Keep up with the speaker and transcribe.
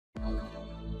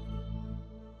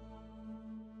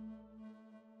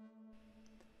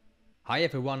Hi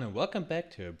everyone and welcome back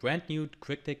to a brand new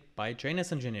quick tip by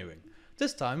JANUS Engineering.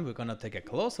 This time we're gonna take a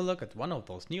closer look at one of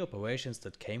those new operations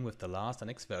that came with the last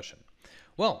NX version.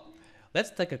 Well,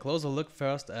 let's take a closer look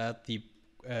first at the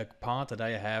part that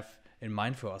I have in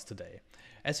mind for us today.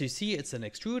 As you see, it's an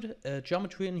extrude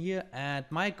geometry in here, and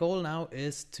my goal now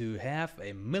is to have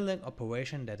a milling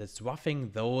operation that is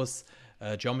roughing those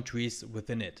geometries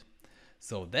within it.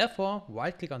 So therefore,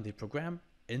 right click on the program,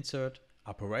 insert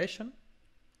operation.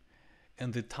 In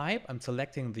the type, I'm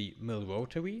selecting the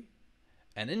mill-rotary,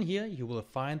 and in here you will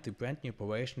find the brand new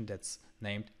operation that's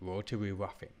named Rotary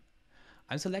Roughing.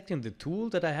 I'm selecting the tool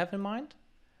that I have in mind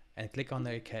and click on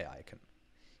the OK icon.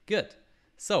 Good.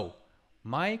 So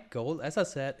my goal, as I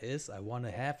said, is I want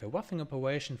to have a roughing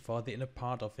operation for the inner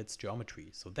part of its geometry.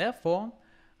 So therefore,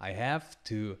 I have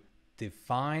to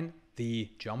define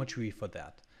the geometry for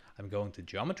that. I'm going to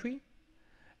geometry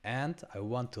and I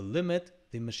want to limit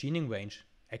the machining range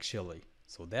axially.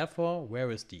 So therefore, where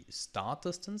is the start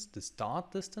distance? The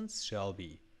start distance shall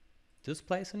be this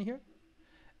place in here,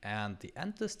 and the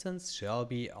end distance shall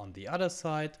be on the other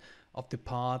side of the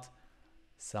part,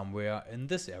 somewhere in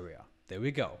this area. There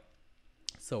we go.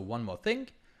 So one more thing,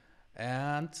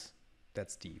 and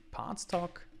that's the part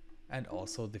stock and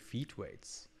also the feet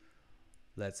weights.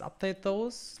 Let's update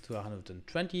those to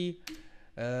 120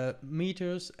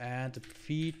 meters and a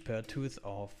feet per tooth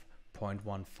of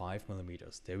 0.15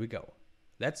 millimeters. There we go.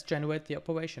 Let's generate the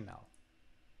operation now.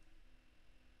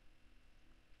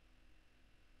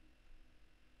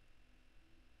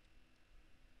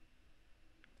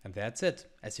 And that's it.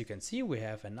 As you can see, we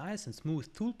have a nice and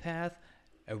smooth tool path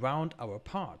around our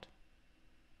part.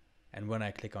 And when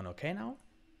I click on OK now,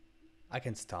 I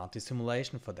can start the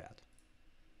simulation for that.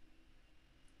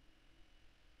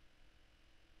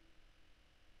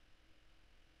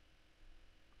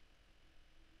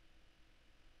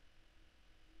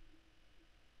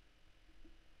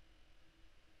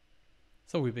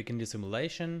 So we begin the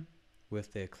simulation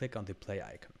with the click on the play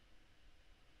icon.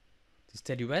 The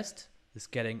steady rest is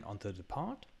getting onto the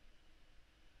part.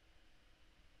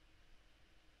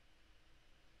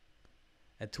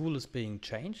 A tool is being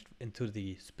changed into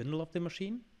the spindle of the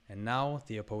machine, and now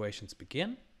the operations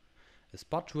begin. A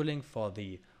spot drilling for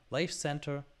the lathe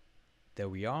center. There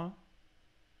we are.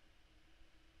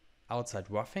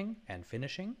 Outside roughing and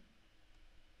finishing.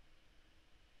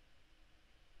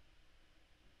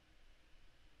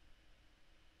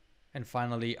 And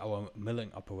finally, our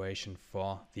milling operation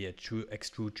for the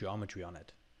extrude geometry on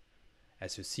it.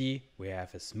 As you see, we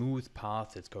have a smooth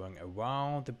path that's going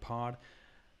around the part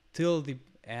till the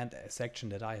end section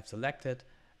that I have selected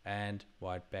and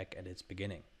right back at its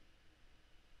beginning.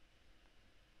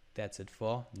 That's it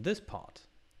for this part.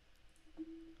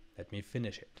 Let me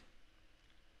finish it.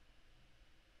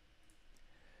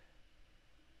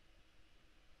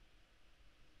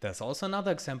 There's also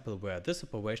another example where this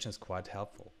operation is quite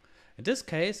helpful. In this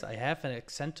case, I have an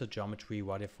eccentric geometry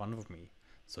right in front of me.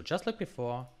 So just like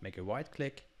before, make a right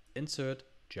click, insert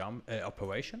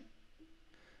operation,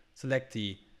 select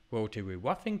the rotary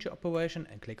roughing operation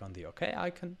and click on the OK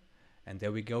icon, and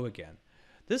there we go again.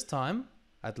 This time,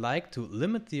 I'd like to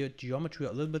limit the geometry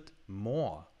a little bit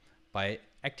more by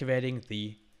activating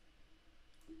the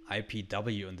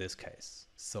IPW in this case.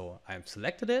 So I've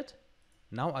selected it.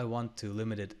 Now I want to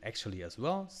limit it actually as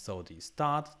well. So the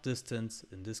start distance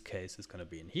in this case is going to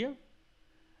be in here.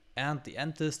 And the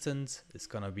end distance is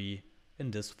going to be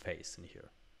in this phase in here.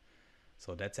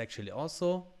 So that's actually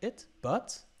also it.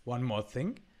 But one more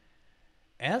thing.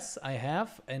 As I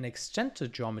have an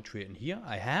eccentric geometry in here,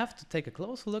 I have to take a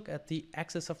closer look at the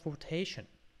axis of rotation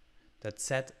that's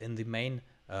set in the main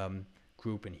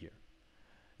group in here.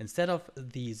 Instead of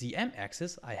the ZM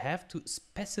axis, I have to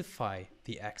specify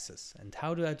the axis. And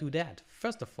how do I do that?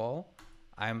 First of all,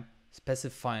 I'm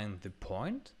specifying the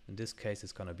point. In this case,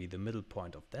 it's going to be the middle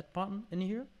point of that button in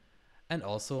here. And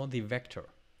also the vector.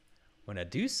 When I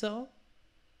do so,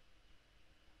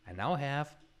 I now have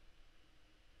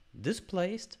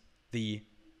displaced the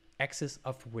axis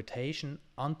of rotation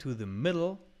onto the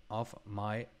middle of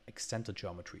my eccentric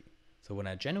geometry. So when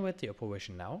I generate the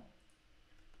operation now,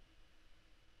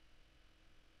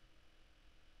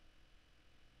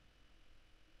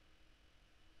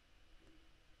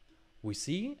 we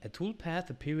see a toolpath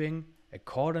appearing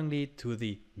accordingly to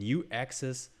the new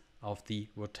axis of the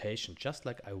rotation, just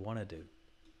like I wanted it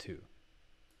to.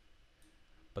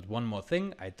 But one more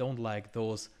thing, I don't like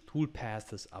those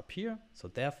toolpaths up here, so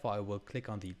therefore I will click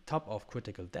on the top of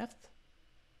critical depth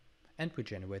and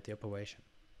regenerate the operation.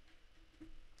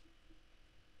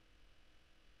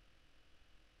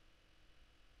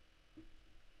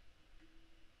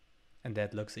 And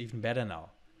that looks even better now.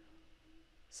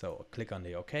 So click on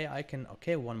the OK icon.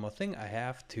 Okay, one more thing, I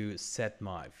have to set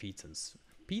my feeds and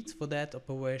speeds for that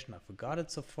operation. I forgot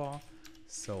it so far.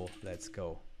 So let's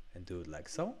go and do it like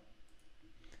so.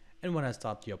 And when I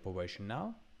start the operation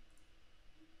now,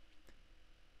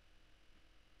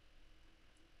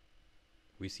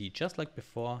 we see just like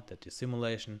before that the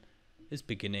simulation is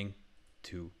beginning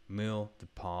to mill the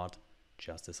part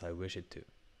just as I wish it to.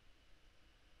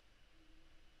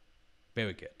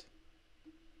 Very good.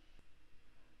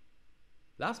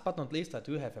 Last but not least, I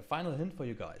do have a final hint for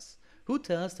you guys. Who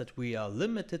tells that we are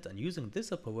limited on using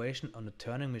this operation on a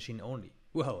turning machine only?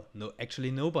 Well, no,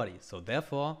 actually nobody. So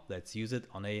therefore, let's use it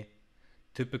on a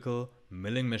typical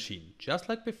milling machine. Just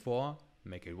like before,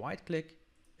 make a right click,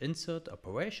 insert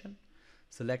operation,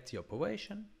 select the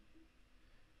operation.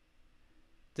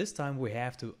 This time we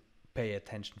have to pay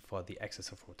attention for the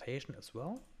axis of rotation as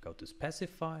well. Go to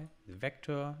specify, the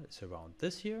vector is around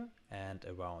this here and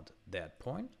around that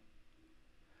point.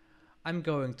 I'm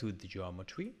going to the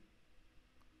geometry,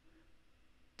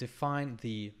 define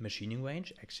the machining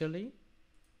range, actually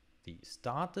the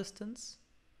start distance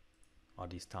or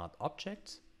the start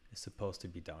object is supposed to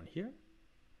be down here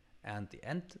and the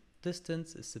end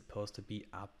distance is supposed to be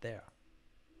up there.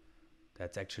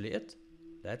 That's actually it.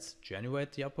 Let's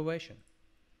generate the operation.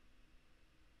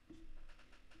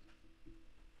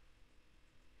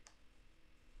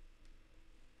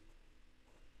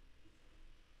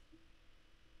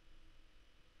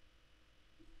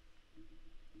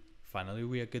 Finally,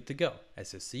 we are good to go.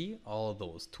 As you see, all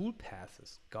those tool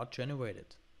paths got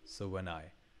generated. So when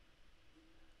I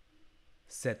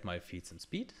set my feeds and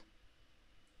speed,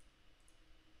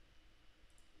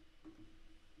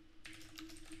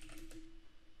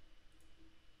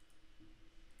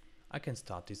 I can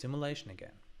start the simulation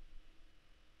again.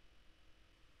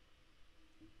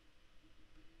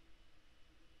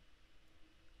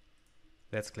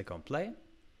 Let's click on play.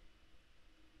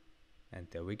 And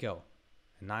there we go.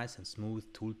 A nice and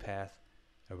smooth tool path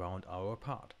around our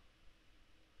part.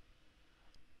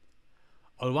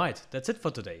 Alright, that's it for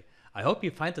today. I hope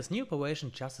you find this new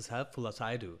operation just as helpful as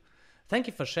I do. Thank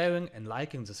you for sharing and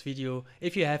liking this video.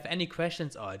 If you have any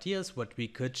questions or ideas what we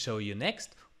could show you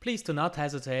next, please do not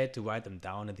hesitate to write them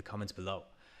down in the comments below.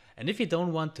 And if you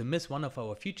don't want to miss one of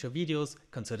our future videos,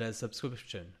 consider a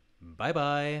subscription. Bye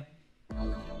bye!